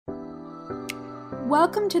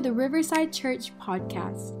Welcome to the Riverside Church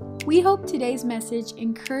podcast. We hope today's message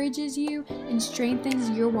encourages you and strengthens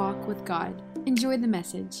your walk with God. Enjoy the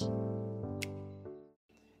message.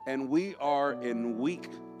 And we are in week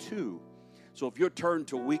 2. So if you're turned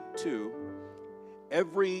to week 2,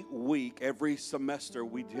 every week, every semester,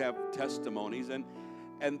 we have testimonies. And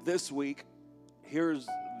this week, here's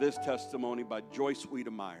this testimony by Joyce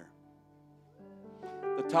Wiedemeyer.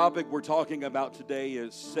 The topic we're talking about today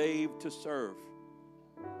is saved to serve.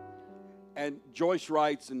 And Joyce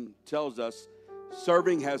writes and tells us,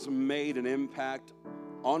 serving has made an impact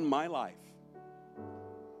on my life.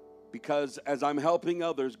 Because as I'm helping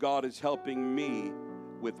others, God is helping me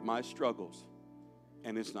with my struggles.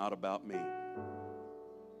 And it's not about me.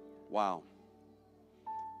 Wow.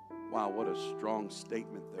 Wow, what a strong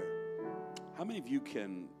statement there. How many of you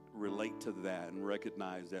can relate to that and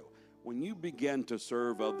recognize that when you begin to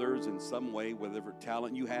serve others in some way, whatever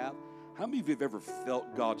talent you have, how many of you have ever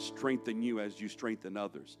felt God strengthen you as you strengthen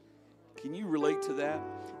others? Can you relate to that?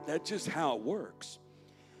 That's just how it works.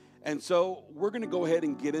 And so we're going to go ahead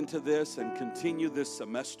and get into this and continue this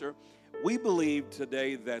semester. We believe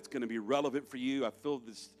today that's going to be relevant for you. I feel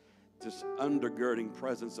this undergirding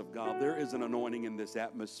presence of God. There is an anointing in this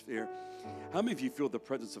atmosphere. How many of you feel the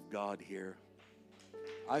presence of God here?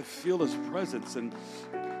 I feel His presence. And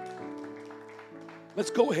let's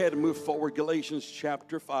go ahead and move forward. Galatians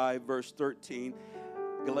chapter 5, verse 13.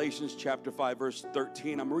 Galatians chapter 5, verse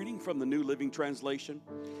 13. I'm reading from the New Living Translation.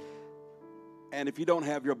 And if you don't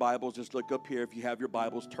have your Bibles, just look up here. If you have your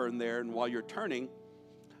Bibles, turn there. And while you're turning,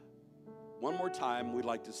 one more time, we'd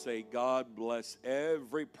like to say, God bless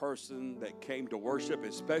every person that came to worship,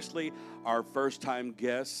 especially our first-time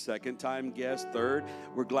guests, second-time guests, third.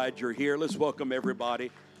 We're glad you're here. Let's welcome everybody.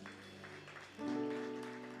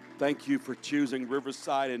 Thank you for choosing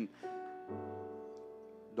Riverside. And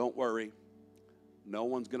don't worry, no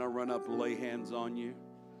one's going to run up and lay hands on you.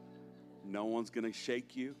 No one's going to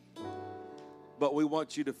shake you. But we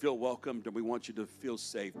want you to feel welcomed and we want you to feel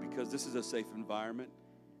safe because this is a safe environment.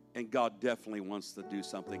 And God definitely wants to do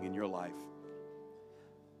something in your life.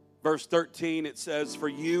 Verse 13, it says, "For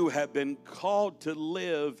you have been called to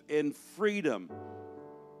live in freedom."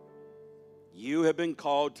 You have been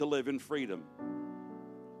called to live in freedom.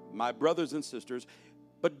 My brothers and sisters,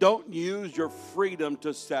 but don't use your freedom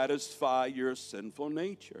to satisfy your sinful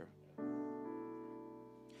nature.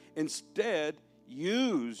 Instead,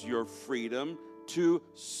 use your freedom to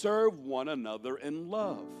serve one another in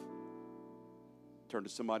love. Turn to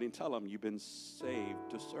somebody and tell them you've been saved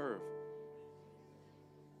to serve.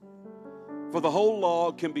 For the whole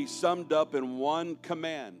law can be summed up in one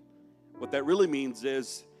command. What that really means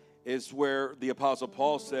is where the Apostle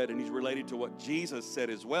Paul said, and he's related to what Jesus said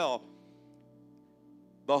as well,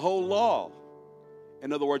 the whole law.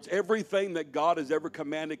 In other words, everything that God has ever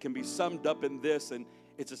commanded can be summed up in this, and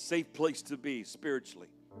it's a safe place to be spiritually.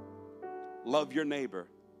 Love your neighbor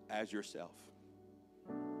as yourself.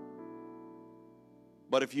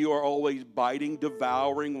 But if you are always biting,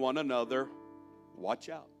 devouring one another, watch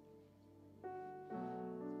out.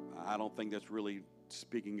 I don't think that's really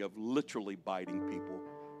speaking of literally biting people.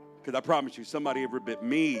 Because I promise you, somebody ever bit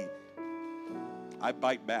me, I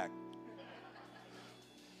bite back.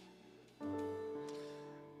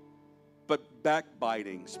 But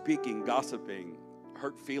backbiting, speaking, gossiping,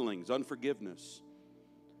 hurt feelings, unforgiveness,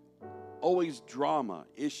 always drama,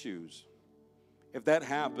 issues. If that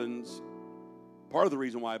happens, part of the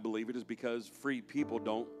reason why I believe it is because free people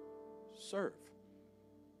don't serve.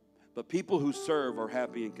 But people who serve are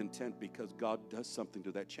happy and content because God does something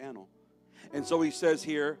to that channel. And so he says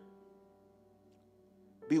here,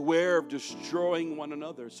 beware of destroying one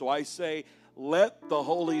another. So I say, let the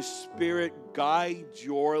Holy Spirit guide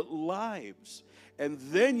your lives. And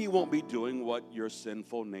then you won't be doing what your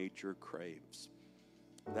sinful nature craves.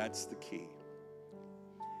 That's the key.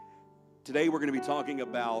 Today we're going to be talking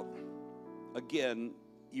about, again,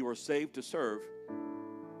 you are saved to serve.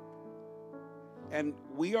 And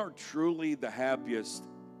we are truly the happiest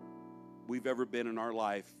we've ever been in our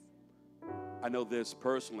life. I know this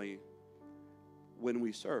personally, when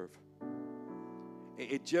we serve.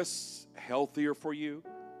 It's just healthier for you.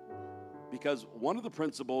 Because one of the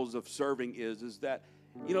principles of serving is that,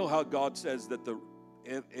 you know how God says that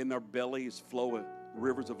in our bellies flow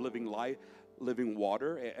rivers of living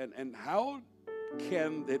water? And how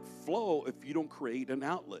can it flow if you don't create an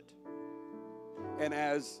outlet? And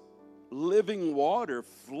as living water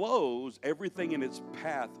flows, everything in its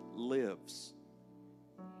path lives.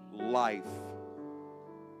 Life.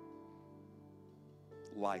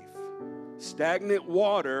 Stagnant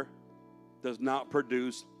water does not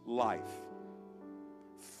produce life.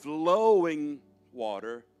 Flowing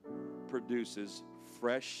water produces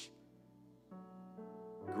fresh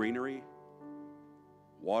greenery,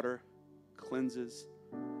 water cleanses,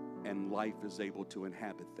 and life is able to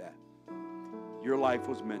inhabit that. Your life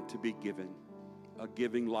was meant to be given, a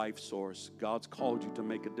giving life source. God's called you to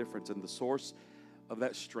make a difference, and the source of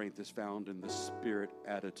that strength is found in the spirit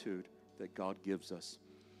attitude that God gives us.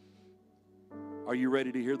 Are you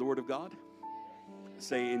ready to hear the word of God?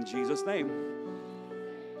 Say, in Jesus' name,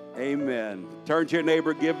 amen. Turn to your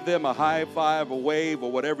neighbor, give them a high five, a wave,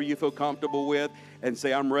 or whatever you feel comfortable with, and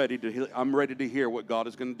say, I'm ready to hear what God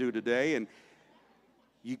is going to do today. And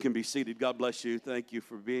you can be seated. God bless you. Thank you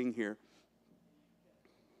for being here.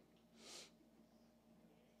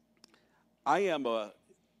 I am a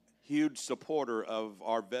huge supporter of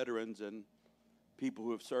our veterans and people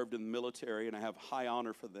who have served in the military, and I have high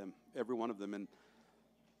honor for them, every one of them.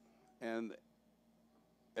 And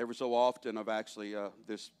every so often, I've actually,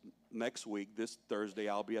 this next week, this Thursday,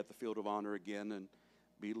 I'll be at the Field of Honor again and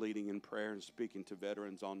be leading in prayer and speaking to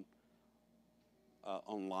veterans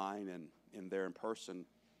online and there in person.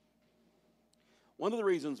 One of the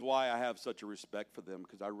reasons why I have such a respect for them,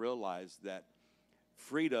 because I realize that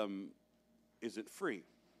freedom isn't free.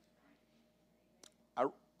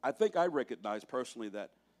 I think I recognize personally that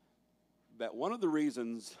one of the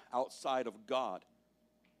reasons outside of God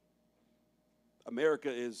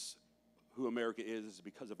America is who America is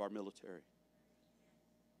because of our military.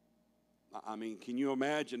 I mean, can you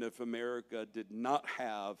imagine if America did not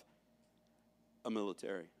have a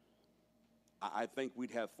military? I think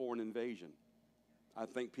we'd have foreign invasion. I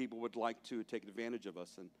think people would like to take advantage of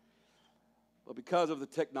us. But because of the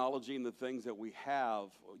technology and the things that we have,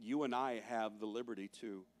 you and I have the liberty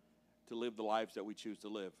to live the lives that we choose to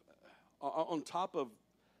live. On top of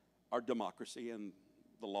our democracy and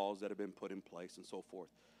the laws that have been put in place and so forth.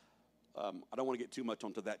 I don't want to get too much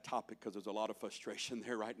onto that topic because there's a lot of frustration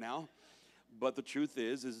there right now. But the truth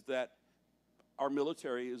is that our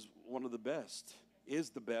military is one of the best,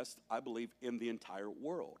 I believe, in the entire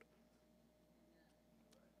world.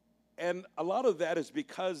 And a lot of that is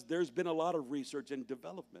because there's been a lot of research and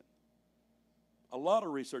development. A lot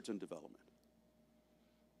of research and development.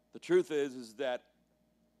 The truth is that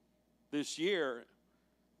this year,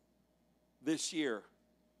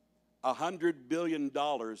 $100 billion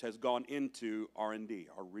has gone into R&D,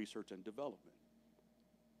 our research and development.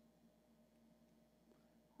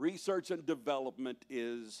 Research and development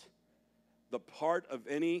is the part of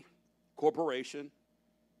any corporation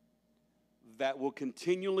that will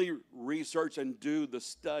continually research and do the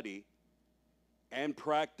study and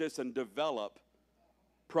practice and develop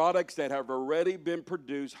products that have already been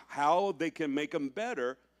produced, how they can make them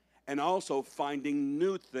better, and also finding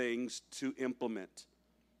new things to implement.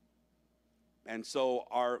 And so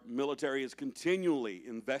our military is continually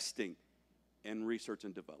investing in research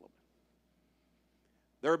and development.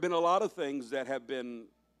 There have been a lot of things that have been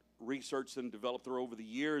researched and developed over the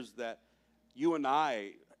years that you and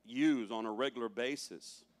I use on a regular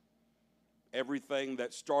basis. Everything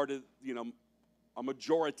that started, a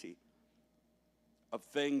majority of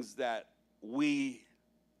things that we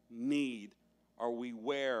need or we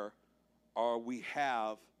wear or we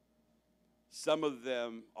have, some of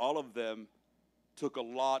them, all of them, took a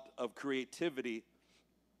lot of creativity,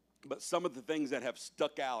 but some of the things that have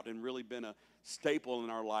stuck out and really been a staple in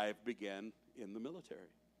our life began in the military.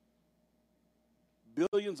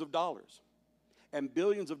 Billions of dollars and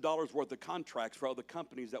billions of dollars worth of contracts for other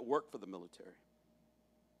companies that work for the military.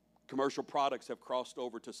 Commercial products have crossed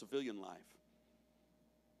over to civilian life.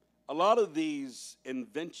 A lot of these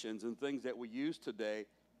inventions and things that we use today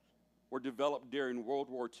were developed during World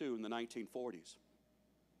War II in the 1940s.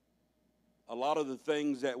 A lot of the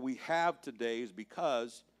things that we have today is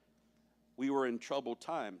because we were in troubled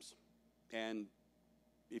times. And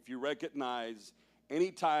if you recognize,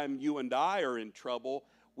 anytime you and I are in trouble,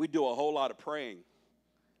 we do a whole lot of praying.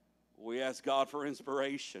 We ask God for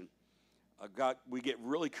inspiration. We get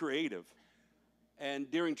really creative. And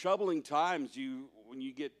during troubling times, when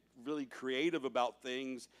you get really creative about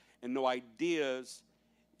things and no ideas,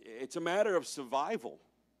 it's a matter of survival.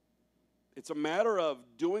 It's a matter of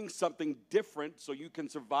doing something different so you can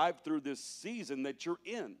survive through this season that you're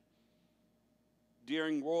in.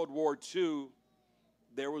 During World War II,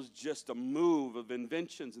 there was just a move of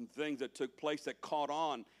inventions and things that took place that caught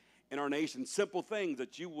on in our nation. Simple things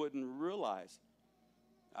that you wouldn't realize.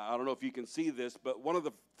 I don't know if you can see this, but one of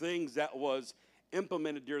the things that was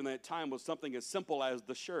implemented during that time was something as simple as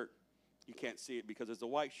the shirt. You can't see it because it's a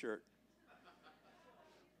white shirt.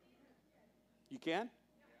 You can?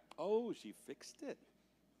 Oh, she fixed it.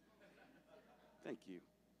 Thank you.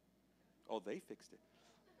 Oh, they fixed it.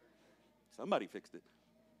 Somebody fixed it.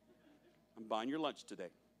 I'm buying your lunch today.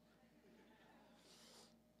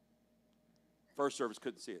 First service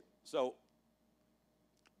couldn't see it. So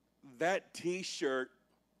that T-shirt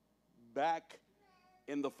back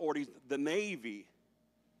in the 40s, the Navy,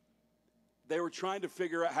 they were trying to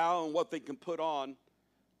figure out how and what they can put on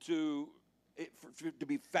to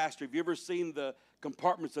be faster. Have you ever seen the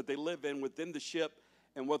compartments that they live in within the ship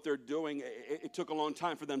and what they're doing? It took a long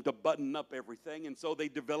time for them to button up everything, and so they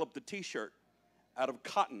developed the T-shirt out of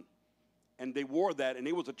cotton, and they wore that, and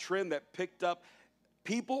it was a trend that picked up.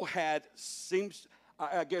 People had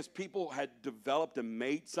people had developed and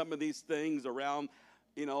made some of these things around,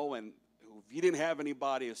 and if you didn't have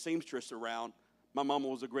anybody, a seamstress around, my mama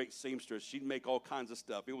was a great seamstress. She'd make all kinds of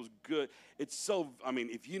stuff. It was good.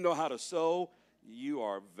 If you know how to sew, you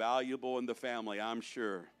are valuable in the family, I'm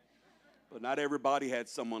sure. But not everybody had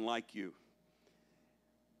someone like you.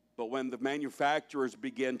 But when the manufacturers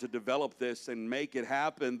began to develop this and make it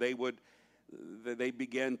happen, they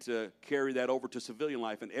began to carry that over to civilian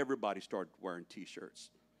life, and everybody started wearing T-shirts.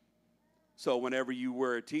 So whenever you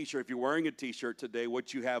wear a T-shirt, if you're wearing a T-shirt today,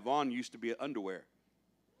 what you have on used to be underwear.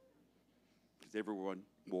 Because everyone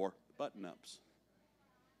wore button-ups.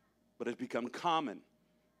 But it's become common.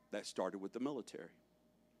 That started with the military.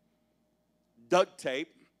 Duct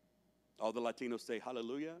tape. All the Latinos say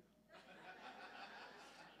hallelujah.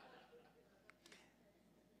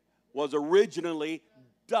 Was originally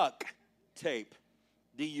duct tape,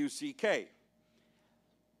 D-U-C-K,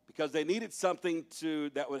 because they needed something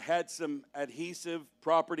that had some adhesive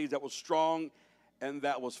properties, that was strong and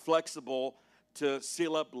that was flexible to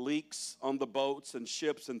seal up leaks on the boats and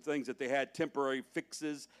ships and things, that they had temporary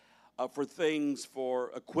fixes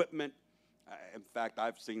for equipment. In fact,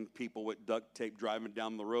 I've seen people with duct tape driving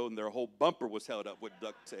down the road and their whole bumper was held up with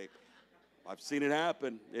duct tape. I've seen it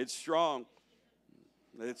happen. It's strong.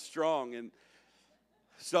 It's strong. And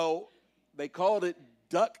so they called it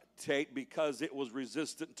duct tape because it was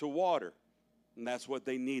resistant to water. And that's what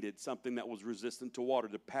they needed, something that was resistant to water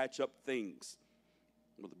to patch up things,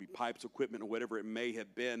 whether it be pipes, equipment, or whatever it may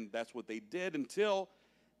have been. That's what they did until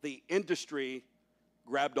the industry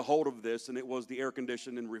grabbed a hold of this, and it was the air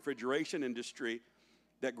conditioning and refrigeration industry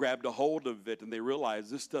that grabbed a hold of it, and they realized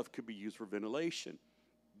this stuff could be used for ventilation.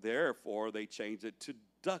 Therefore, they changed it to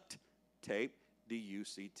duct tape,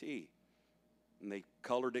 D-U-C-T. And they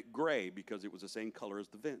colored it gray because it was the same color as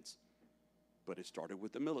the vents. But it started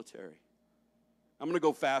with the military. I'm going to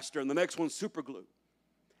go faster. And the next one's super glue.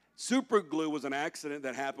 Super glue was an accident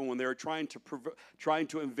that happened when they were trying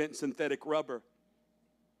to invent synthetic rubber.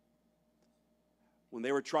 When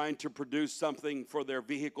they were trying to produce something for their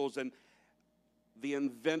vehicles, and the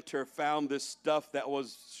inventor found this stuff that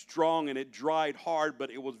was strong and it dried hard,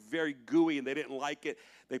 but it was very gooey and they didn't like it.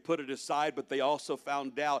 They put it aside, but they also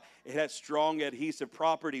found out it had strong adhesive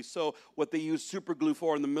properties. So what they used super glue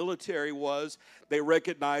for in the military was they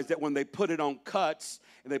recognized that when they put it on cuts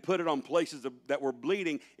and they put it on places that were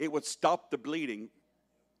bleeding, it would stop the bleeding.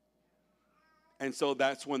 And so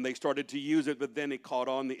that's when they started to use it, but then it caught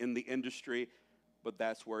on in the industry, but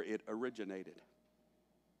that's where it originated.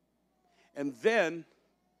 And then,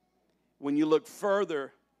 when you look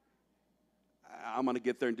further, I'm going to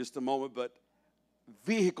get there in just a moment, but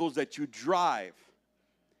vehicles that you drive,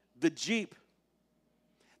 the Jeep.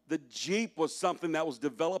 The Jeep was something that was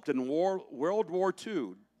developed in World War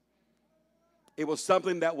II. It was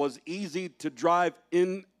something that was easy to drive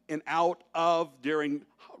in and out of during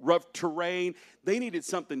rough terrain. They needed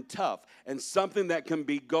something tough and something that can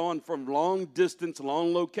be gone from long distance,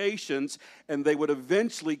 long locations, and they would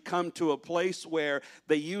eventually come to a place where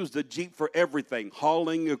they used the Jeep for everything,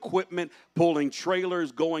 hauling equipment, pulling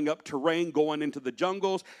trailers, going up terrain, going into the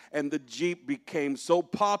jungles, and the Jeep became so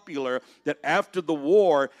popular that after the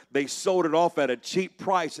war, they sold it off at a cheap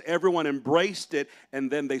price. Everyone embraced it,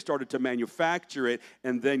 and then they started to manufacture it,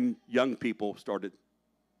 and then young people started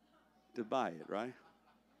to buy it, right?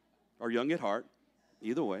 Or young at heart,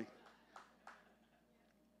 either way.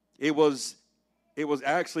 It was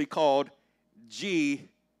actually called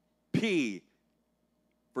GP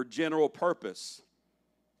for general purpose.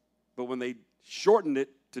 But when they shortened it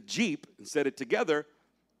to Jeep and said it together,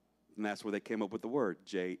 and that's where they came up with the word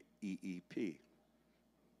Jeep.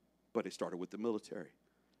 But it started with the military.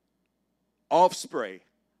 Osprey,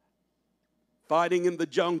 fighting in the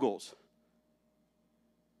jungles.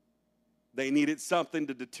 They needed something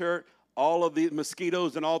to deter all of the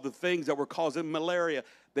mosquitoes and all the things that were causing malaria.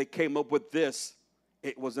 They came up with this.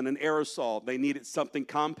 It wasn't an aerosol. They needed something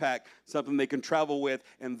compact, something they can travel with.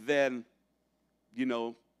 And then,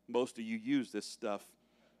 most of you use this stuff.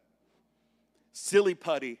 Silly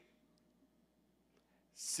putty.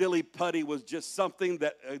 Silly putty was just something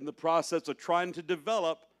that in the process of trying to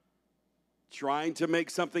develop, trying to make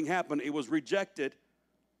something happen, it was rejected.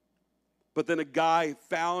 But then a guy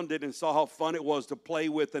found it and saw how fun it was to play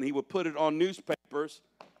with, and he would put it on newspapers.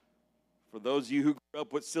 For those of you who grew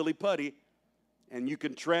up with silly putty, and you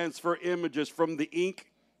can transfer images from the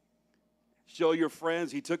ink, show your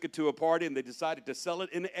friends. He took it to a party, and they decided to sell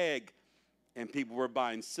it in an egg. And people were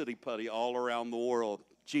buying silly putty all around the world.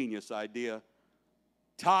 Genius idea.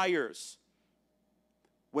 Tires.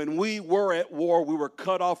 When we were at war, we were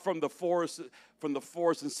cut off from the forest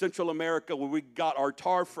in Central America where we got our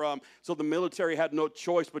tar from. So the military had no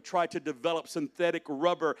choice but try to develop synthetic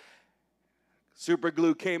rubber. Super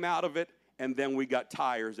glue came out of it, and then we got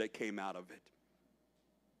tires that came out of it.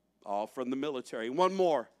 All from the military. One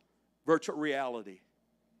more, virtual reality.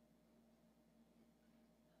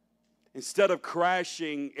 Instead of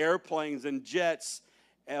crashing airplanes and jets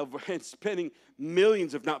and spending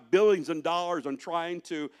millions, if not billions of dollars on trying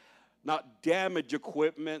to not damage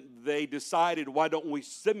equipment, they decided, why don't we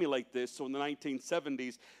simulate this? So in the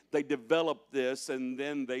 1970s, they developed this, and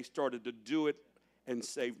then they started to do it and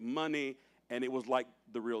save money, and it was like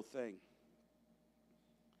the real thing.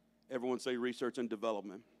 Everyone say research and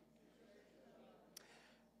development.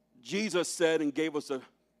 Jesus said and gave us a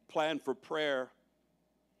plan for prayer.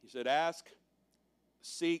 He said, ask,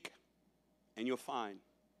 seek, and you'll find.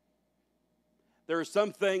 There are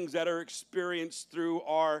some things that are experienced through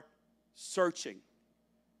our searching.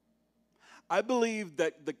 I believe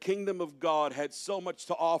that the kingdom of God had so much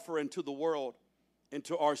to offer into the world,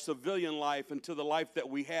 into our civilian life, into the life that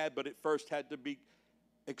we had, but it first had to be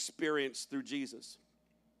experienced through Jesus.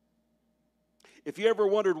 If you ever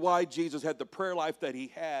wondered why Jesus had the prayer life that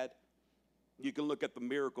he had, you can look at the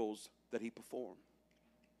miracles that he performed.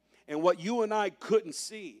 And what you and I couldn't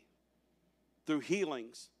see through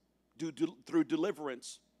healings, through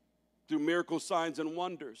deliverance, through miracle signs and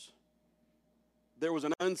wonders, there was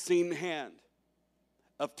an unseen hand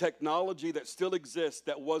of technology that still exists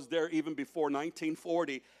that was there even before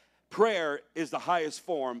 1940. Prayer is the highest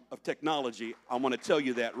form of technology. I want to tell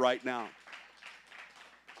you that right now.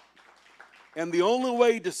 And the only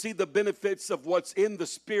way to see the benefits of what's in the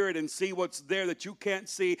spirit and see what's there that you can't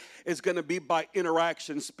see is going to be by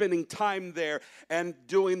interaction, spending time there and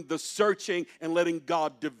doing the searching and letting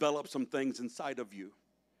God develop some things inside of you.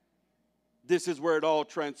 This is where it all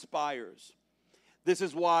transpires. This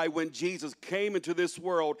is why when Jesus came into this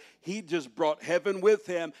world, he just brought heaven with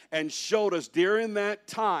him and showed us during that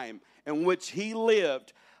time in which he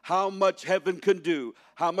lived how much heaven could do,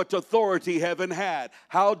 how much authority heaven had,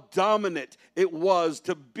 how dominant it was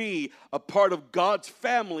to be a part of God's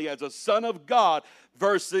family as a son of God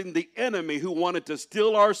versus the enemy who wanted to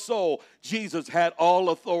steal our soul. Jesus had all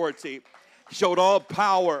authority, showed all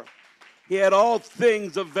power. He had all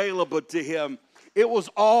things available to him. It was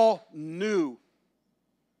all new.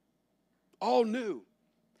 All new.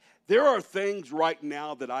 There are things right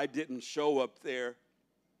now that I didn't show up there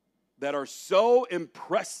that are so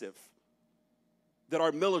impressive that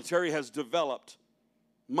our military has developed.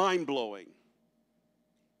 Mind-blowing.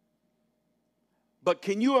 But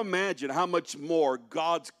can you imagine how much more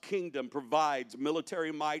God's kingdom provides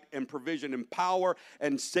military might and provision and power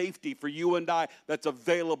and safety for you and I that's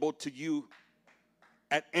available to you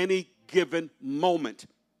at any given moment?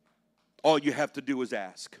 All you have to do is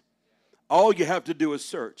ask. All you have to do is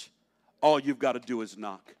search. All you've got to do is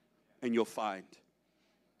knock, and you'll find.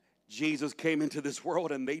 Jesus came into this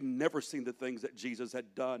world, and they never seen the things that Jesus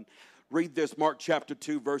had done. Read this, Mark chapter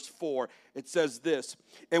 2, verse 4. It says this,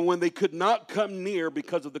 and when they could not come near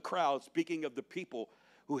because of the crowd, speaking of the people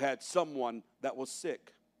who had someone that was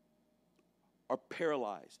sick or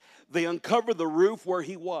paralyzed, they uncovered the roof where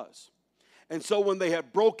he was. And so when they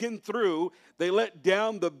had broken through, they let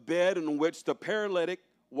down the bed in which the paralytic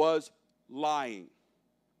was lying.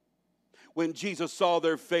 When Jesus saw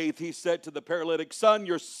their faith, he said to the paralytic, son,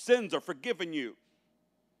 your sins are forgiven you.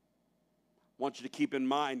 I want you to keep in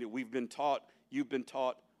mind that we've been taught, you've been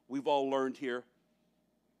taught, we've all learned here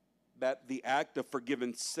that the act of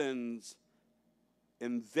forgiving sins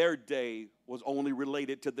in their day was only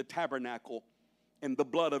related to the tabernacle and the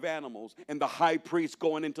blood of animals and the high priest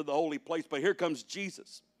going into the holy place. But here comes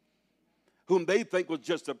Jesus, whom they think was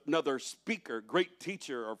just another speaker, great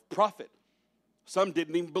teacher, or prophet. Some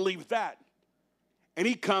didn't even believe that. And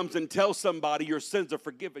he comes and tells somebody, your sins are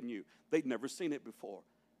forgiven you. They'd never seen it before.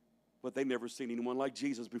 But they'd never seen anyone like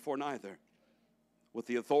Jesus before neither, with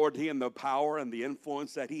the authority and the power and the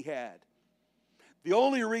influence that he had. The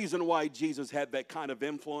only reason why Jesus had that kind of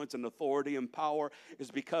influence and authority and power is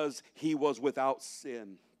because he was without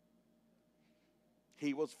sin.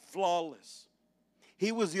 He was flawless.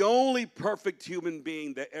 He was the only perfect human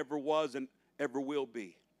being that ever was and ever will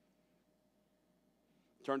be.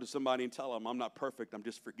 Turn to somebody and tell them, I'm not perfect, I'm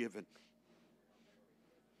just forgiven.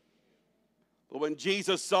 But when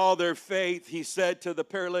Jesus saw their faith, he said to the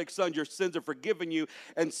paralytic son, your sins are forgiven you.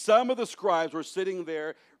 And some of the scribes were sitting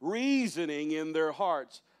there reasoning in their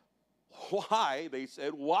hearts. Why, they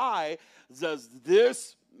said, why does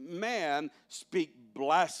this man speak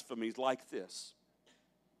blasphemies like this?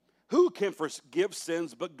 Who can forgive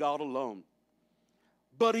sins but God alone?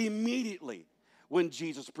 But immediately, when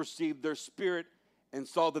Jesus perceived their spirit and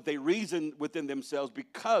saw that they reasoned within themselves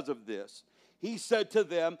because of this, he said to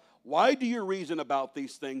them, why do you reason about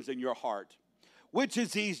these things in your heart? Which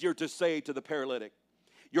is easier to say to the paralytic,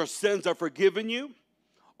 your sins are forgiven you,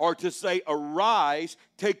 or to say, arise,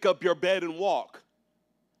 take up your bed and walk?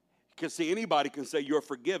 Because see, anybody can say you're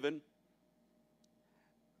forgiven.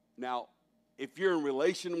 Now, if you're in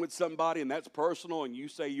relation with somebody and that's personal and you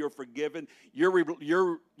say you're forgiven,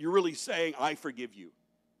 you're really saying, I forgive you.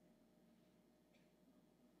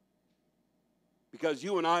 Because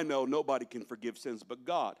you and I know nobody can forgive sins but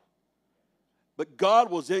God. But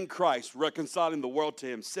God was in Christ reconciling the world to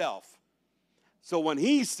himself. So when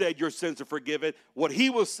he said your sins are forgiven, what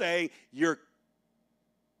he was saying, you're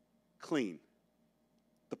clean.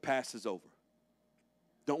 The past is over.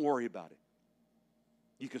 Don't worry about it.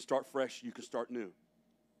 You can start fresh, you can start new.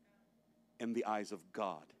 In the eyes of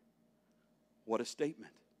God. What a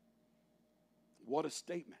statement. What a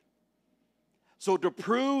statement. So to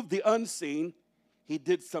prove the unseen, he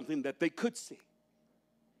did something that they could see.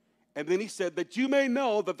 And then he said that you may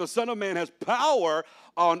know that the Son of Man has power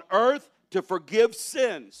on earth to forgive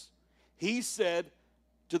sins. He said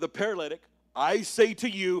to the paralytic, I say to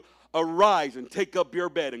you, arise and take up your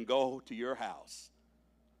bed and go to your house.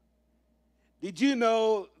 Did you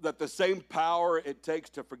know that the same power it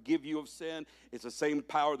takes to forgive you of sin is the same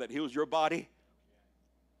power that heals your body?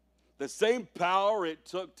 The same power it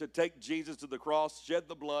took to take Jesus to the cross, shed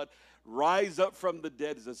the blood, rise up from the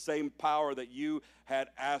dead is the same power that you had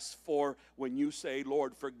asked for when you say,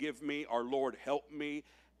 Lord, forgive me, or Lord, help me.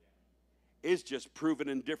 It's just proven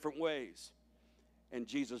in different ways. And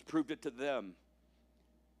Jesus proved it to them.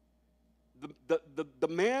 The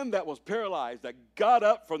man that was paralyzed, that got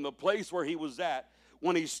up from the place where he was at,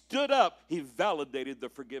 when he stood up, he validated the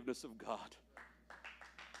forgiveness of God.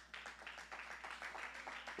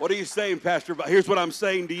 What are you saying, Pastor? Here's what I'm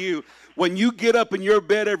saying to you. When you get up in your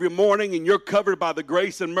bed every morning and you're covered by the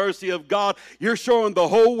grace and mercy of God, you're showing the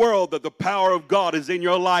whole world that the power of God is in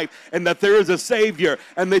your life and that there is a Savior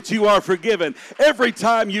and that you are forgiven. Every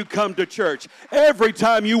time you come to church, every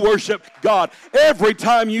time you worship God, every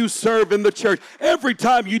time you serve in the church, every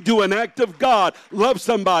time you do an act of God, love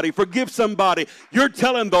somebody, forgive somebody, you're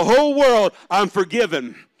telling the whole world, I'm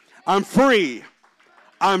forgiven. I'm free.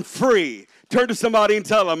 I'm free. Turn to somebody and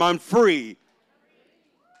tell them, I'm free.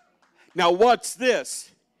 Now, what's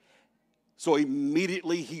this? So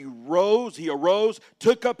immediately he arose,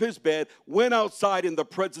 took up his bed, went outside in the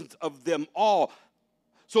presence of them all,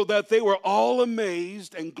 so that they were all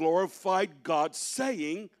amazed and glorified God,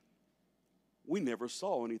 saying, we never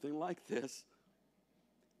saw anything like this.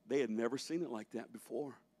 They had never seen it like that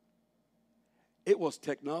before. It was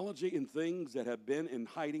technology and things that have been in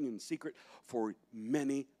hiding in secret for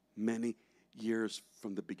many, many years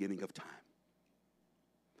from the beginning of time.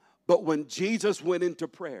 But when Jesus went into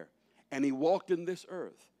prayer and he walked in this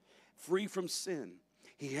earth free from sin,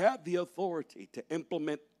 he had the authority to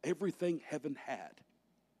implement everything heaven had.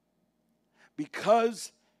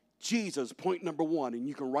 Because Jesus, point number one, and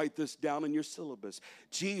you can write this down in your syllabus,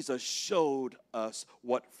 Jesus showed us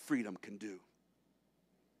what freedom can do.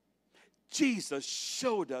 Jesus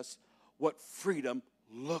showed us what freedom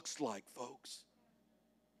looks like, folks.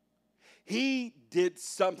 He did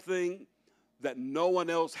something that no one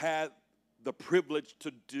else had the privilege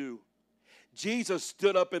to do. Jesus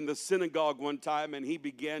stood up in the synagogue one time and he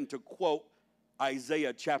began to quote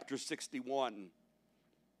Isaiah chapter 61.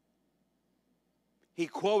 He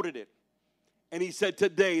quoted it and he said,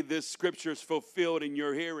 today this scripture is fulfilled in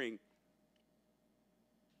your hearing.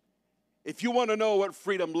 If you want to know what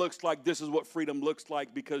freedom looks like, this is what freedom looks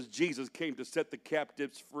like, because Jesus came to set the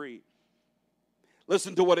captives free.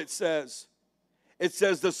 Listen to what it says. It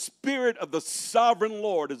says, the Spirit of the sovereign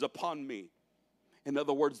Lord is upon me. In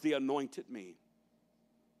other words, the anointed me.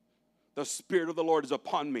 The Spirit of the Lord is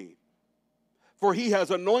upon me. For he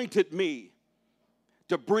has anointed me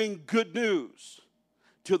to bring good news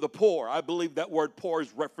to the poor. I believe that word poor is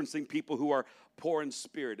referencing people who are poor in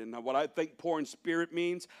spirit. And what I think poor in spirit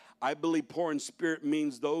means, I believe poor in spirit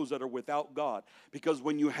means those that are without God. Because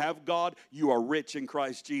when you have God, you are rich in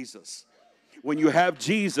Christ Jesus. When you have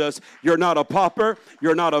Jesus, you're not a pauper,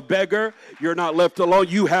 you're not a beggar, you're not left alone.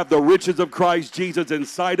 You have the riches of Christ Jesus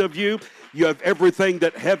inside of you. You have everything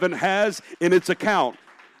that heaven has in its account.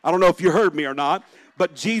 I don't know if you heard me or not,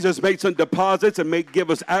 but Jesus made some deposits and give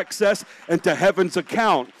us access into heaven's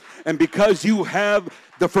account. And because you have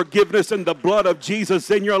the forgiveness and the blood of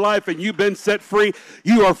Jesus in your life and you've been set free,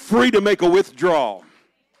 you are free to make a withdrawal.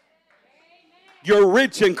 You're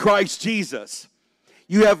rich in Christ Jesus.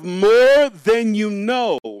 You have more than you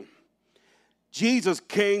know. Jesus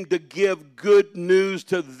came to give good news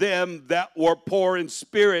to them that were poor in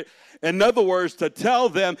spirit. In other words, to tell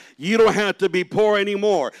them, you don't have to be poor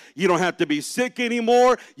anymore. You don't have to be sick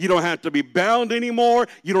anymore. You don't have to be bound anymore.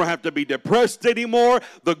 You don't have to be depressed anymore.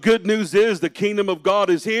 The good news is the kingdom of God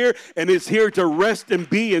is here, and it's here to rest and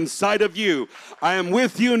be inside of you. I am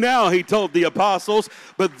with you now, he told the apostles,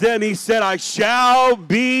 but then he said, I shall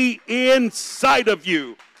be inside of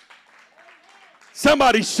you.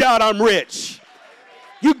 Somebody shout, I'm rich.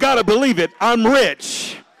 You got to believe it. I'm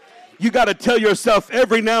rich. You got to tell yourself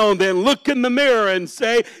every now and then, look in the mirror and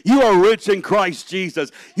say, you are rich in Christ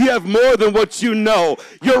Jesus. You have more than what you know.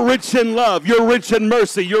 You're rich in love. You're rich in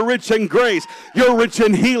mercy. You're rich in grace. You're rich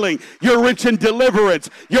in healing. You're rich in deliverance.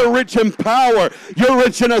 You're rich in power. You're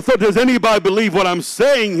rich in authority. Does anybody believe what I'm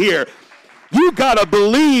saying here? You got to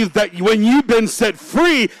believe that when you've been set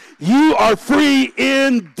free, you are free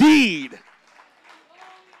indeed.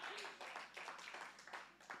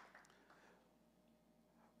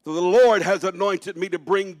 So the Lord has anointed me to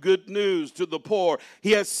bring good news to the poor.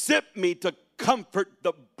 He has sent me to comfort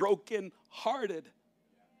the brokenhearted.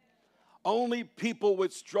 Only people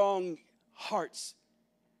with strong hearts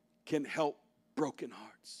can help broken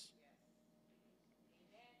hearts.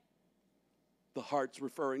 The heart's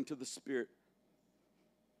referring to the spirit.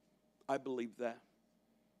 I believe that.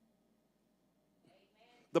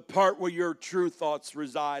 The part where your true thoughts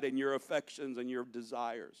reside and your affections and your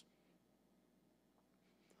desires.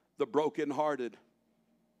 The brokenhearted,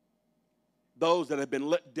 those that have been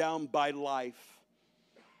let down by life,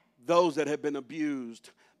 those that have been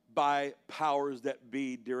abused by powers that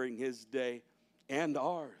be during his day and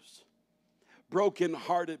ours.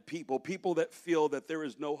 Brokenhearted people, people that feel that there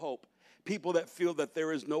is no hope, people that feel that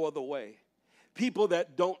there is no other way, people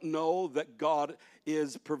that don't know that God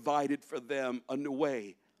is provided for them a new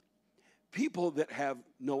way, people that have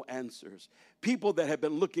no answers, people that have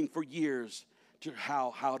been looking for years.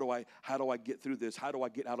 How do I get through this? How do I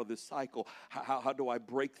get out of this cycle? How do I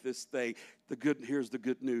break this thing? Here's the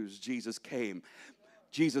good news. Jesus came.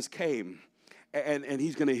 Jesus came, and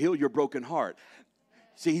he's going to heal your broken heart.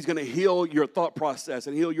 See, he's going to heal your thought process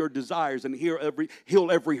and heal your desires and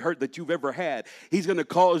heal every hurt that you've ever had. He's going to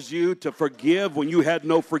cause you to forgive when you had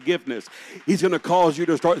no forgiveness. He's going to cause you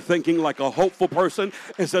to start thinking like a hopeful person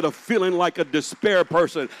instead of feeling like a despair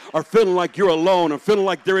person or feeling like you're alone or feeling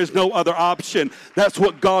like there is no other option. That's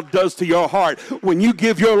what God does to your heart. When you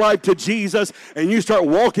give your life to Jesus and you start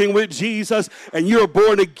walking with Jesus and you're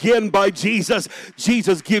born again by Jesus,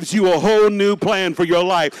 Jesus gives you a whole new plan for your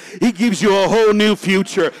life. He gives you a whole new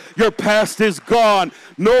future. Your past is gone.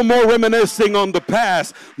 No more reminiscing on the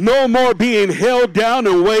past. No more being held down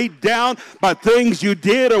and weighed down by things you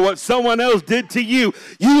did or what someone else did to you.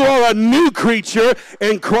 You are a new creature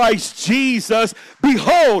in Christ Jesus.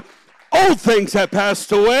 Behold, old things have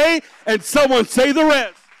passed away, and someone say the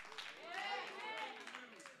rest.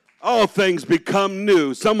 All things become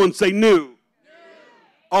new. Someone say new.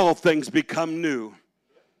 All things become new.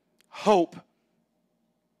 Hope.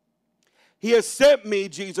 He has sent me,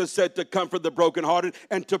 Jesus said, to comfort the brokenhearted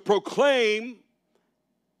and to proclaim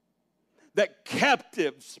that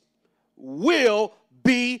captives will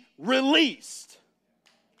be released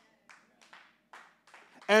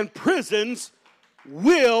and prisoners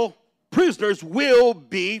will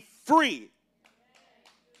be free.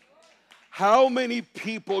 How many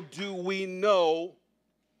people do we know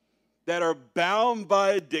that are bound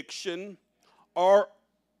by addiction or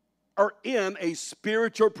are in a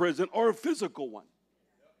spiritual prison or a physical one?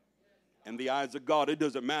 In the eyes of God, it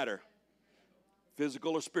doesn't matter.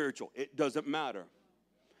 Physical or spiritual, it doesn't matter.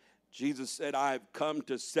 Jesus said, I have come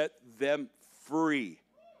to set them free.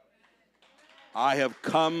 I have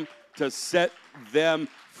come to set them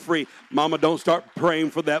free. Mama, don't start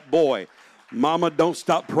praying for that boy. Mama, don't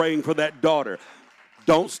stop praying for that daughter.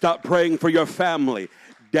 Don't stop praying for your family.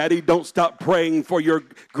 Daddy, don't stop praying for your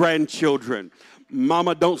grandchildren.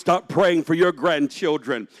 Mama, don't stop praying for your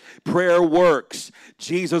grandchildren. Prayer works.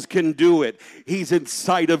 Jesus can do it. He's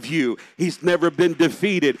inside of you. He's never been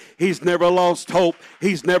defeated. He's never lost hope.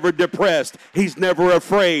 He's never depressed. He's never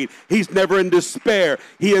afraid. He's never in despair.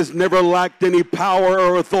 He has never lacked any power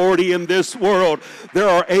or authority in this world. There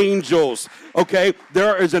are angels, okay?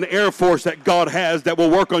 There is an air force that God has that will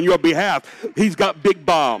work on your behalf. He's got big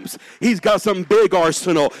bombs. He's got some big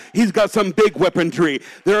arsenal. He's got some big weaponry.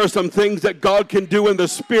 There are some things that God can do in the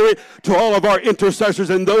spirit to all of our intercessors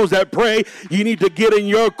and those that pray. You need to get in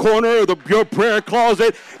your corner of your prayer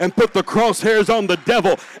closet and put the crosshairs on the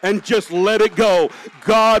devil and just let it go.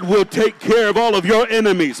 God will take care of all of your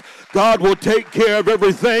enemies. God will take care of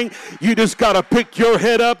everything. You just got to pick your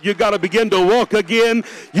head up. You got to begin to walk again.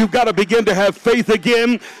 You've got to begin to have faith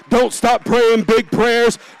again. Don't stop praying big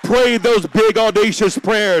prayers. Pray those big audacious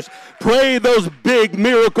prayers. Pray those big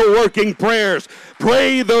miracle-working prayers.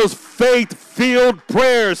 Pray those faith-filled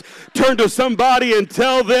prayers. Turn to somebody and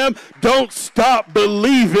tell them, don't stop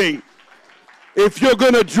believing. If you're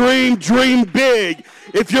going to dream, dream big.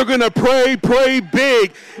 If you're going to pray, pray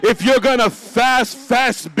big. If you're going to fast,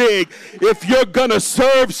 fast big. If you're going to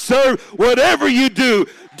serve, serve. Whatever you do,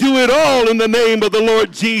 do it all in the name of the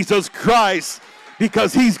Lord Jesus Christ.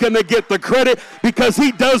 Because he's going to get the credit, because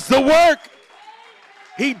he does the work.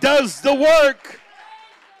 He does the work.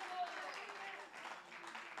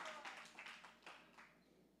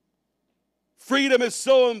 Freedom is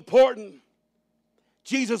so important.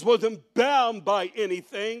 Jesus wasn't bound by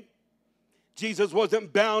anything. Jesus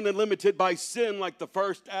wasn't bound and limited by sin like the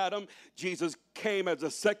first Adam. Jesus came as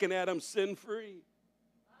a second Adam, sin-free.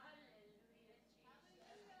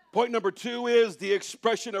 Point number 2 is the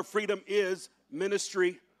expression of freedom is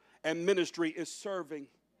ministry, and ministry is serving.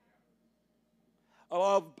 A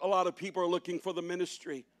lot of people are looking for the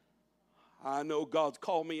ministry. I know God's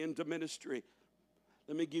called me into ministry.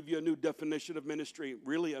 Let me give you a new definition of ministry,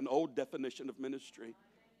 really an old definition of ministry.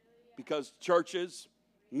 Because churches,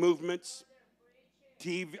 movements,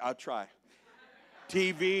 TV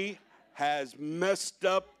has messed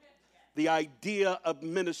up the idea of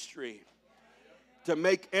ministry to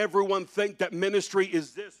make everyone think that ministry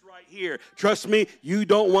is this right here. Trust me, you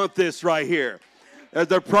don't want this right here.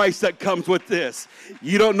 There's a price that comes with this.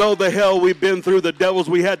 You don't know the hell we've been through, the devils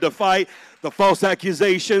we had to fight, the false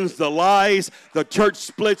accusations, the lies, the church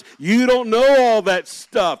splits. You don't know all that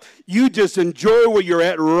stuff. You just enjoy where you're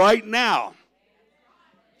at right now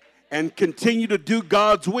and continue to do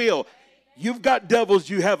God's will. You've got devils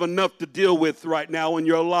you have enough to deal with right now in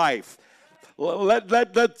your life.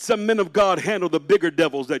 Let some men of God handle the bigger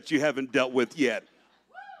devils that you haven't dealt with yet.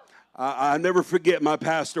 I never forget my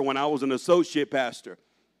pastor when I was an associate pastor.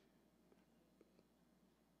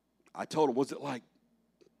 I told him, what's it like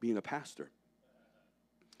being a pastor?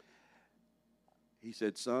 He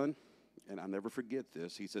said, son, and I'll never forget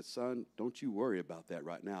this. He said, son, don't you worry about that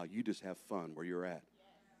right now. You just have fun where you're at.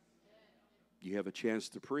 You have a chance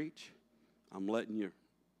to preach. I'm letting you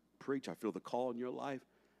preach. I feel the call in your life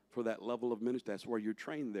for that level of ministry. That's where you're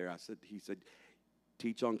trained there. He said,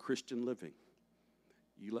 teach on Christian living.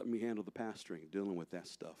 You let me handle the pastoring, dealing with that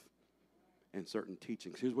stuff and certain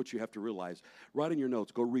teachings. Here's what you have to realize. Write in your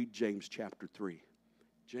notes. Go read James chapter 3.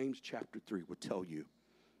 James chapter 3 will tell you.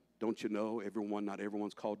 Don't you know not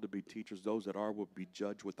everyone's called to be teachers. Those that are will be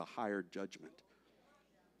judged with a higher judgment.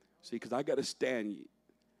 See, because I got to stand.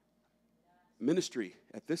 Ministry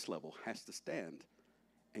at this level has to stand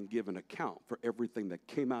and give an account for everything that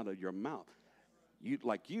came out of your mouth.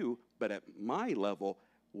 But at my level,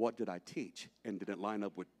 what did I teach? And did it line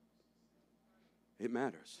up with? It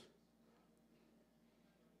matters.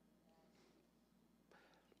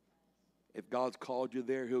 If God's called you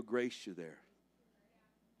there, he'll grace you there.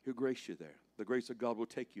 He'll grace you there. The grace of God will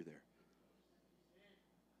take you there.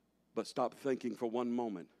 But stop thinking for one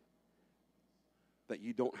moment that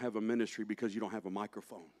you don't have a ministry because you don't have a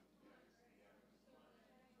microphone.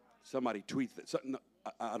 Somebody tweet that.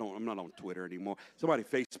 I'm not on Twitter anymore. Somebody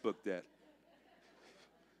Facebooked that.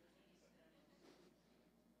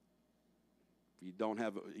 You don't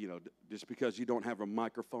have, just because you don't have a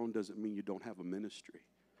microphone doesn't mean you don't have a ministry.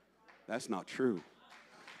 That's not true.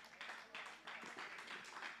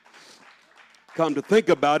 Come to think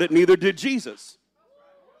about it, neither did Jesus.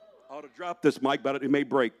 I ought to drop this mic, but it may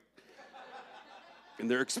break. And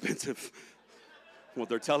they're expensive. What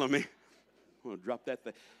they're telling me. I'm going to drop that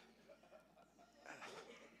thing.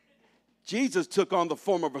 Jesus took on the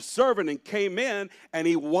form of a servant and came in and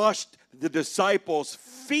he washed the disciples'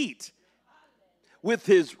 feet with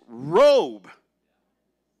his robe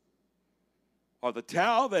or the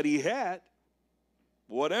towel that he had,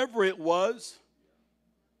 whatever it was.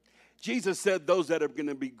 Jesus said those that are going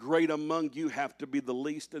to be great among you have to be the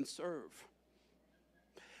least and serve.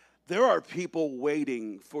 There are people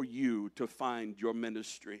waiting for you to find your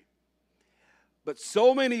ministry. But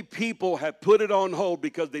so many people have put it on hold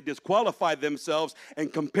because they disqualified themselves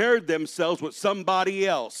and compared themselves with somebody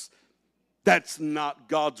else. That's not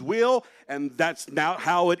God's will, and that's not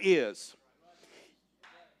how it is.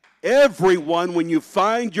 Everyone, when you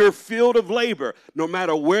find your field of labor, no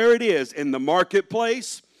matter where it is, in the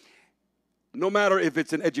marketplace, no matter if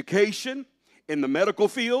it's in education, in the medical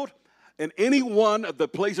field, in any one of the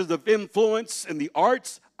places of influence in the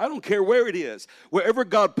arts, I don't care where it is. Wherever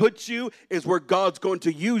God puts you is where God's going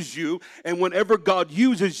to use you. And whenever God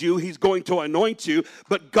uses you, he's going to anoint you.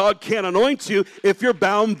 But God can't anoint you if you're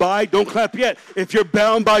bound by, don't clap yet, if you're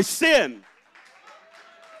bound by sin.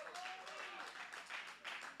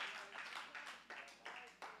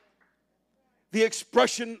 The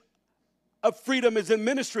expression of freedom is in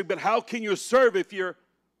ministry, but how can you serve if you're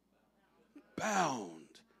bound?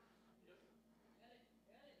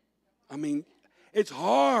 I mean, it's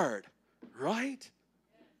hard, right?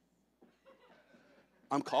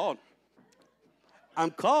 I'm called.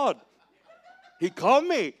 I'm called. He called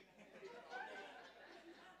me.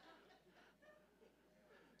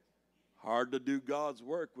 Hard to do God's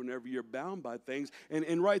work whenever you're bound by things.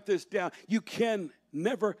 And write this down. You can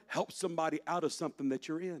never help somebody out of something that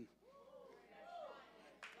you're in.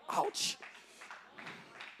 Ouch.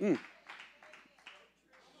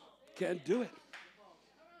 Can't do it.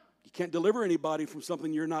 You can't deliver anybody from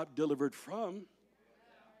something you're not delivered from.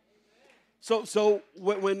 So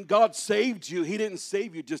when God saved you, he didn't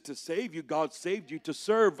save you just to save you. God saved you to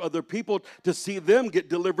serve other people, to see them get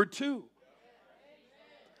delivered too.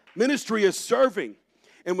 Ministry is serving.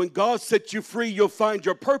 And when God sets you free, you'll find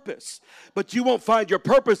your purpose. But you won't find your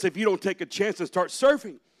purpose if you don't take a chance and start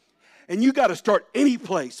serving. And you got to start any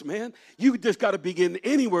place, man. You just got to begin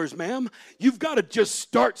anywheres, ma'am. You've got to just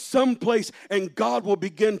start someplace, and God will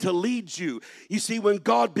begin to lead you. You see, when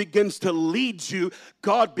God begins to lead you,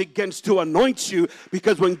 God begins to anoint you.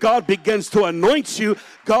 Because when God begins to anoint you,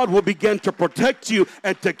 God will begin to protect you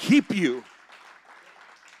and to keep you.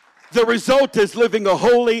 The result is living a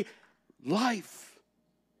holy life.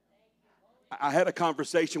 I had a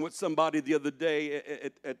conversation with somebody the other day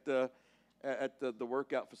at the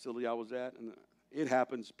workout facility I was at, and it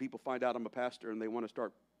happens. People find out I'm a pastor, and they want to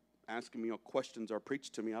start asking me questions or preach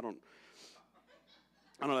to me. I don't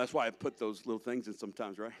know. That's why I put those little things in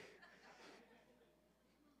sometimes, right?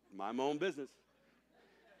 Mind my own business.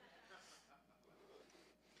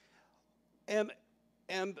 And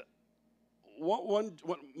one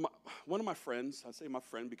of my friends, I say my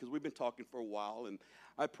friend because we've been talking for a while, and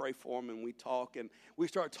I pray for him, and we talk, and we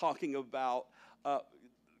start talking about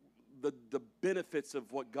the benefits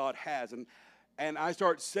of what God has. And I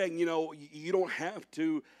start saying, you don't have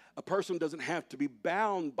to, a person doesn't have to be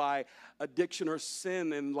bound by addiction or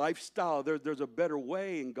sin and lifestyle. There's a better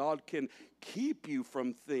way, and God can keep you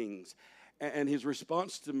from things. And his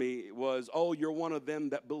response to me was, oh, you're one of them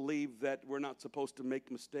that believe that we're not supposed to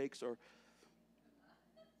make mistakes, or,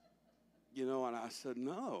 and I said,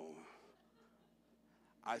 no.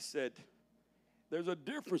 I said, there's a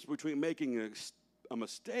difference between making a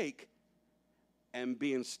mistake and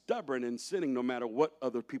being stubborn and sinning no matter what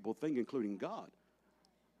other people think, including God.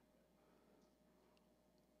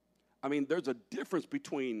 I mean, there's a difference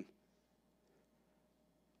between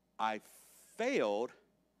I failed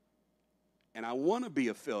and I want to be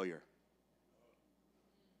a failure.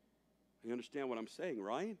 You understand what I'm saying,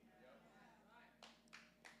 right?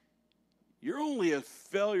 You're only a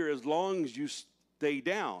failure as long as you stay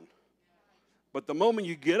down. But the moment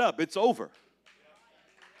you get up, it's over.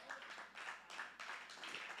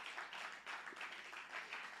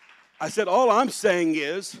 I said, all I'm saying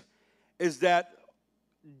is that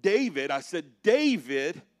David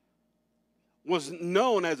was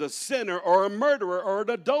known as a sinner or a murderer or an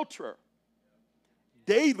adulterer.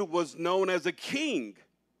 David was known as a king.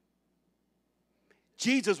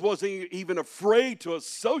 Jesus wasn't even afraid to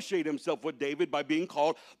associate himself with David by being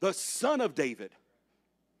called the son of David.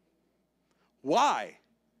 Why?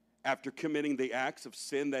 After committing the acts of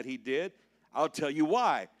sin that he did, I'll tell you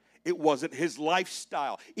why. It wasn't his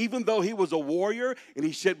lifestyle. Even though he was a warrior and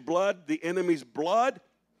he shed blood, the enemy's blood,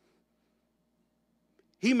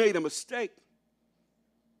 he made a mistake.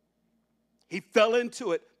 He fell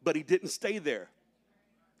into it, but he didn't stay there.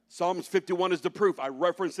 Psalms 51 is the proof. I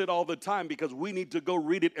reference it all the time because we need to go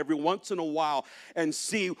read it every once in a while and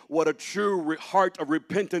see what a true heart of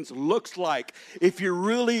repentance looks like. If you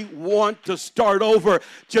really want to start over,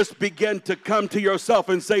 just begin to come to yourself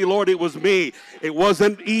and say, Lord, it was me. It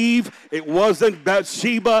wasn't Eve. It wasn't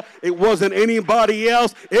Bathsheba. It wasn't anybody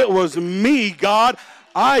else. It was me, God.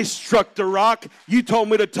 I struck the rock. You told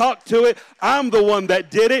me to talk to it. I'm the one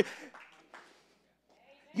that did it.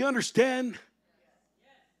 You understand?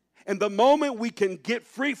 And the moment we can get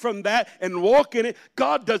free from that and walk in it,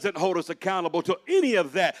 God doesn't hold us accountable to any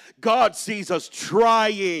of that. God sees us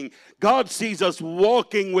trying. God sees us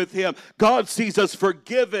walking with Him. God sees us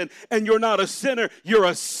forgiven. And you're not a sinner. You're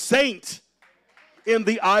a saint in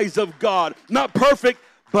the eyes of God. Not perfect,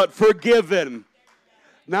 but forgiven.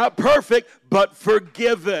 Not perfect, but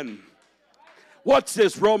forgiven. What's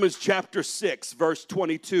this? Romans chapter 6, verse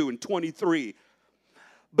 22 and 23.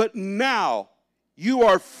 But now you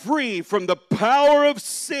are free from the power of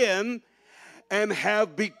sin and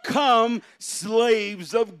have become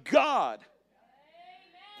slaves of God.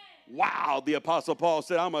 Wow, the Apostle Paul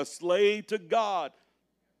said, I'm a slave to God.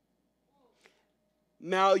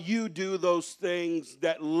 Now you do those things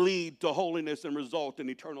that lead to holiness and result in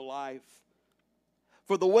eternal life.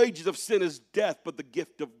 For the wages of sin is death, but the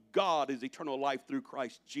gift of God is eternal life through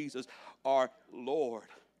Christ Jesus our Lord.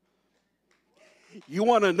 You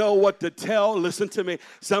want to know what to tell? Listen to me.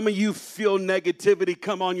 Some of you feel negativity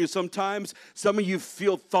come on you sometimes. Some of you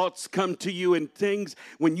feel thoughts come to you and things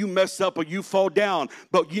when you mess up or you fall down.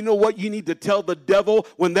 But you know what you need to tell the devil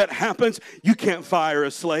when that happens? You can't fire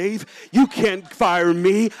a slave. You can't fire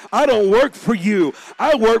me. I don't work for you.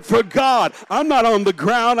 I work for God. I'm not on the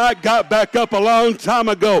ground. I got back up a long time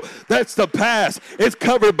ago. That's the past. It's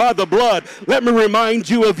covered by the blood. Let me remind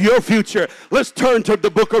you of your future. Let's turn to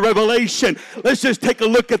the book of Revelation. Let's just take a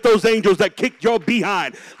look at those angels that kicked your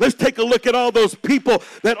behind. Let's take a look at all those people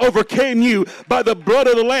that overcame you by the blood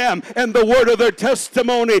of the Lamb and the word of their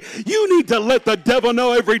testimony. You need to let the devil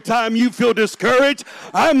know every time you feel discouraged.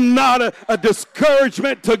 I'm not a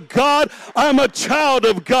discouragement to God. I'm a child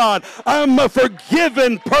of God. I'm a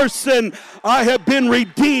forgiven person. I have been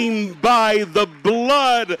redeemed by the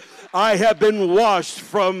blood. I have been washed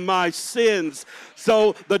from my sins.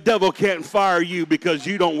 So the devil can't fire you because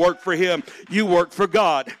you don't work for him. You work for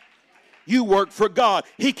God. You work for God.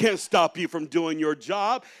 He can't stop you from doing your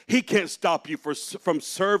job. He can't stop you from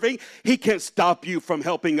serving. He can't stop you from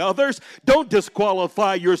helping others. Don't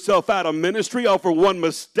disqualify yourself out of ministry over one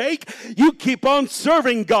mistake. You keep on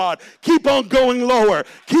serving God. Keep on going lower.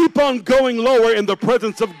 Keep on going lower in the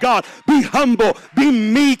presence of God. Be humble. Be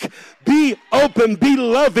meek. Be open, be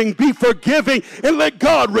loving, be forgiving, and let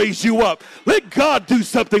God raise you up. Let God do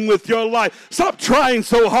something with your life. Stop trying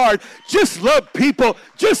so hard. Just love people.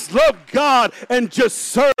 Just love God and just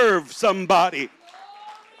serve somebody.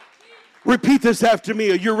 Repeat this after me.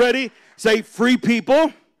 Are you ready? Say, free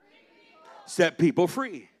people set people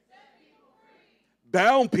free.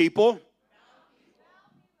 Bound people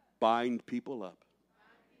bind people up.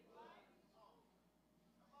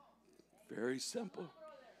 Very simple.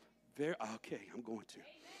 Okay, I'm going to.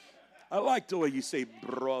 I like the way you say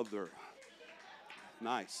brother.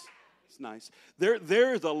 Nice. It's nice.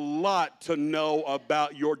 There's a lot to know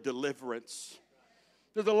about your deliverance.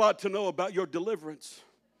 There's a lot to know about your deliverance.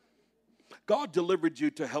 God delivered you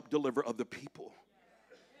to help deliver other people.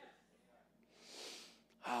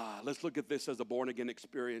 Let's look at this as a born-again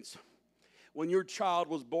experience. When your child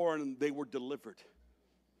was born, they were delivered.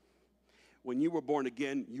 When you were born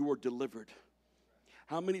again, you were delivered.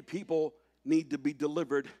 How many people need to be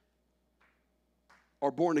delivered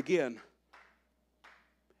or born again?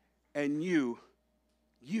 And you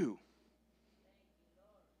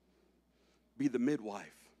be the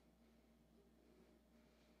midwife.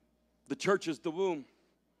 The church is the womb.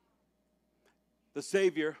 The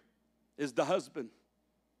Savior is the husband.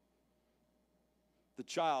 The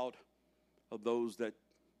child of those that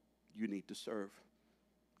you need to serve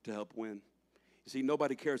to help win. You see,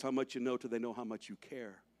 nobody cares how much you know till they know how much you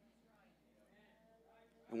care.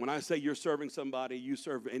 And when I say you're serving somebody, you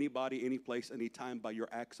serve anybody, any place, anytime by your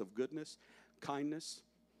acts of goodness, kindness,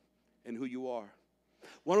 and who you are.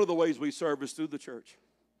 One of the ways we serve is through the church.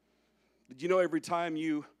 Did you know every time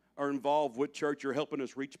you are involved with church, you're helping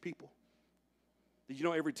us reach people? Did you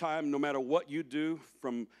know every time, no matter what you do,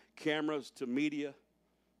 from cameras to media,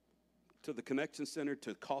 to the connection center,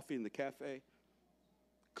 to coffee in the cafe,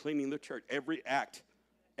 cleaning the church, every act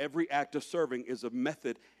of serving is a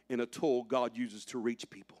method and a tool God uses to reach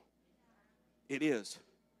people. It is.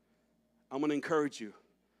 I'm going to encourage you.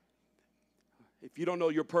 If you don't know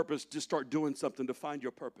your purpose, just start doing something to find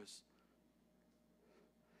your purpose.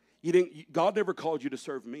 God never called you to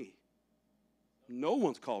serve me. No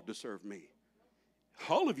one's called to serve me.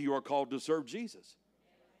 All of you are called to serve Jesus.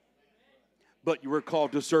 But you were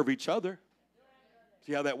called to serve each other.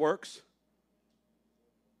 See how that works?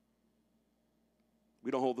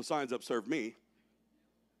 We don't hold the signs up, serve me,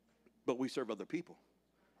 but we serve other people.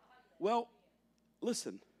 Well,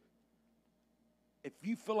 listen, if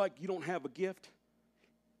you feel like you don't have a gift,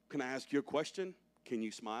 can I ask you a question? Can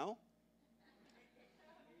you smile?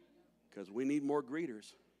 Because we need more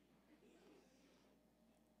greeters.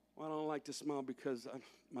 Well, I don't like to smile because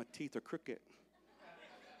my teeth are crooked.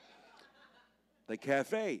 The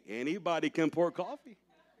cafe, anybody can pour coffee.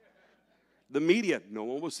 The media, no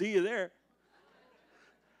one will see you there.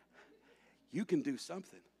 You can do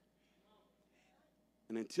something.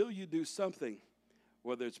 And until you do something,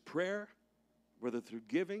 whether it's prayer, whether through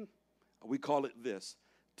giving, we call it this: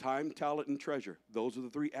 time, talent, and treasure. Those are the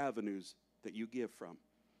three avenues that you give from.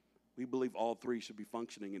 We believe all three should be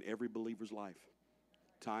functioning in every believer's life.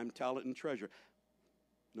 Time, talent, and treasure.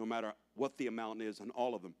 No matter what the amount is, and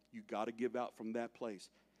all of them, you got to give out from that place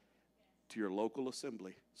to your local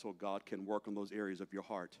assembly so God can work on those areas of your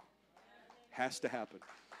heart. Has to happen.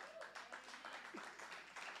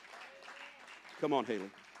 Come on, Haley.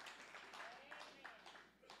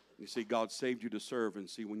 You see, God saved you to serve, and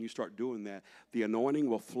see, when you start doing that, the anointing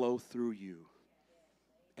will flow through you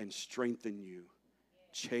and strengthen you,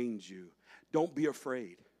 change you. Don't be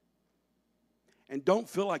afraid. And don't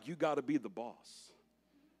feel like you got to be the boss.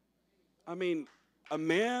 I mean, a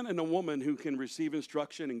man and a woman who can receive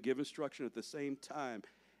instruction and give instruction at the same time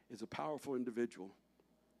is a powerful individual,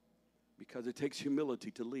 because it takes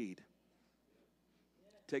humility to lead.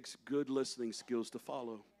 It takes good listening skills to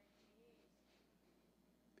follow.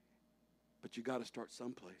 But you got to start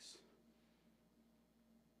someplace.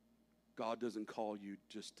 God doesn't call you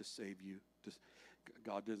just to save you.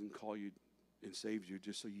 God doesn't call you and save you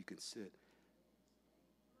just so you can sit.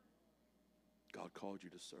 God called you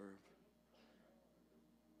to serve.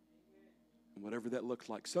 And whatever that looks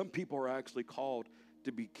like. Some people are actually called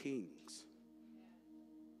to be kings.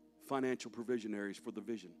 Financial provisionaries for the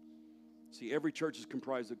vision. See, every church is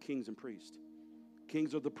comprised of kings and priests.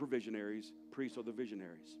 Kings are the provisionaries. Priests are the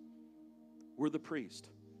visionaries. We're the priests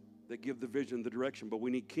that give the vision, the direction, but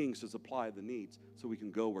we need kings to supply the needs so we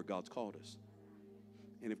can go where God's called us.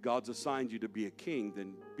 And if God's assigned you to be a king,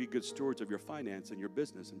 then be good stewards of your finance and your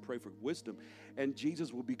business and pray for wisdom. And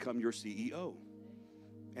Jesus will become your CEO.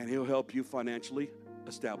 And he'll help you financially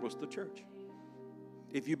establish the church.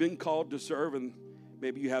 If you've been called to serve and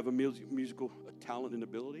maybe you have a musical talent and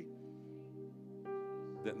ability,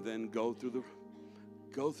 then go through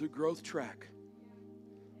growth track.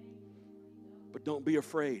 But don't be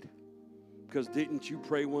afraid, because didn't you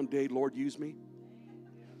pray one day, Lord, use me?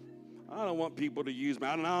 I don't want people to use me.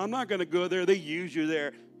 I don't know. I'm not going to go there. They use you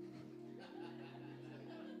there.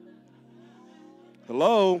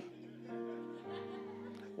 Hello?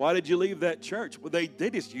 Why did you leave that church? Well, they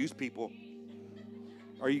just use people.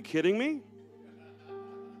 Are you kidding me?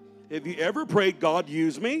 Have you ever prayed, God,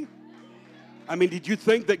 use me? I mean, did you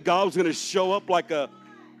think that God was going to show up like a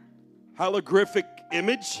holographic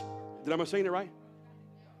image? Am I saying it right?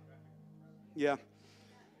 Yeah.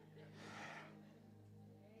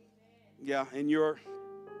 Yeah, and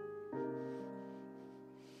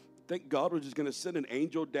think God was just going to send an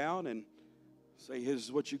angel down and say, this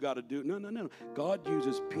is what you got to do. No. God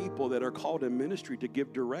uses people that are called in ministry to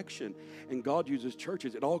give direction. And God uses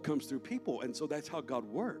churches. It all comes through people. And so that's how God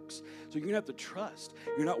works. So you're going to have to trust.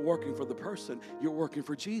 You're not working for the person. You're working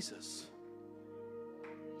for Jesus.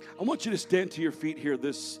 I want you to stand to your feet here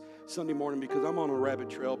this Sunday morning, because I'm on a rabbit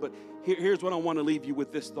trail. But here's what I want to leave you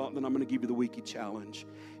with, this thought, and then I'm going to give you the weekly challenge.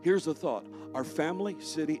 Here's the thought. Our family,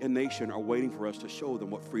 city, and nation are waiting for us to show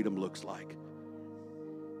them what freedom looks like.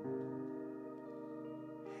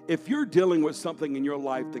 If you're dealing with something in your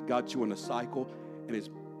life that got you in a cycle and has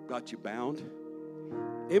got you bound,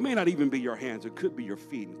 it may not even be your hands. It could be your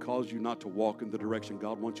feet and cause you not to walk in the direction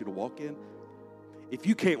God wants you to walk in. If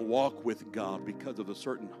you can't walk with God because of a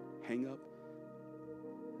certain hang-up,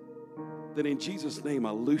 then in Jesus' name,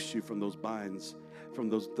 I loose you from those binds, from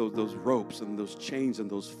those ropes and those chains and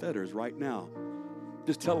those fetters right now.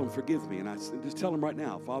 Just tell him, forgive me. And I just tell him right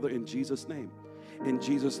now, Father, in Jesus' name. In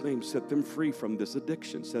Jesus' name, set them free from this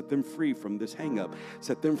addiction. Set them free from this hang-up.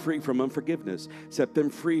 Set them free from unforgiveness. Set them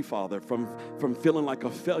free, Father, from feeling like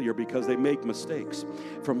a failure because they make mistakes.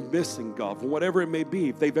 From missing, God, from whatever it may be.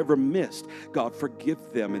 If they've ever missed, God,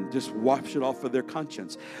 forgive them and just wash it off of their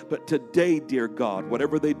conscience. But today, dear God,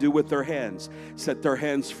 whatever they do with their hands, set their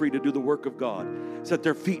hands free to do the work of God. Set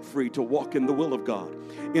their feet free to walk in the will of God.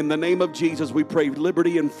 In the name of Jesus, we pray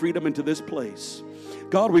liberty and freedom into this place.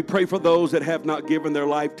 God, we pray for those that have not given their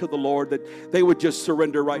life to the Lord, that they would just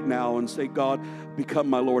surrender right now and say, God, become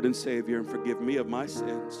my Lord and Savior and forgive me of my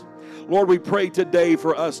sins. Lord, we pray today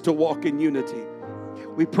for us to walk in unity.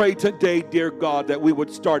 We pray today, dear God, that we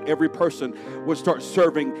would start, every person would start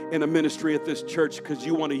serving in a ministry at this church because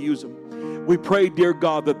you want to use them. We pray, dear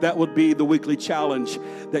God, that that would be the weekly challenge,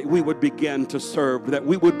 that we would begin to serve, that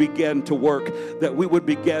we would begin to work, that we would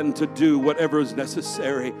begin to do whatever is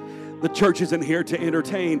necessary. The church isn't here to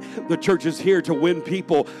entertain. The church is here to win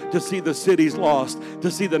people, to see the cities lost, to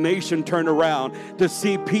see the nation turn around, to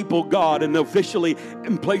see people, God, and officially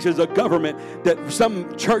in places of government, that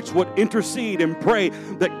some church would intercede and pray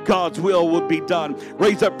that God's will would be done.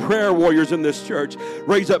 Raise up prayer warriors in this church.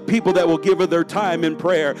 Raise up people that will give her their time in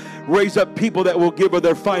prayer. Raise up people that will give her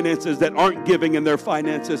their finances that aren't giving in their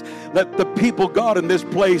finances. Let the people, God, in this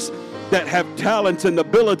place that have talents and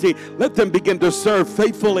ability, let them begin to serve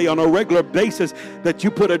faithfully on a regular basis, that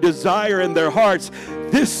you put a desire in their hearts.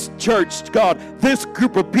 This church, God, this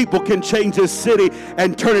group of people can change this city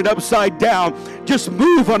and turn it upside down. Just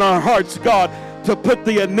move on our hearts, God, to put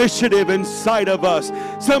the initiative inside of us.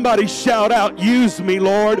 Somebody shout out, use me,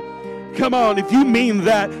 Lord. Come on, if you mean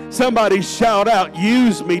that, somebody shout out,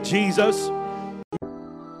 use me, Jesus.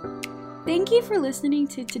 Thank you for listening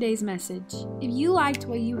to today's message. If you liked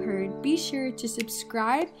what you heard, be sure to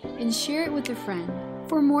subscribe and share it with a friend.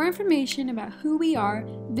 For more information about who we are,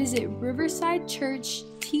 visit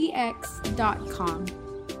riversidechurchtx.com.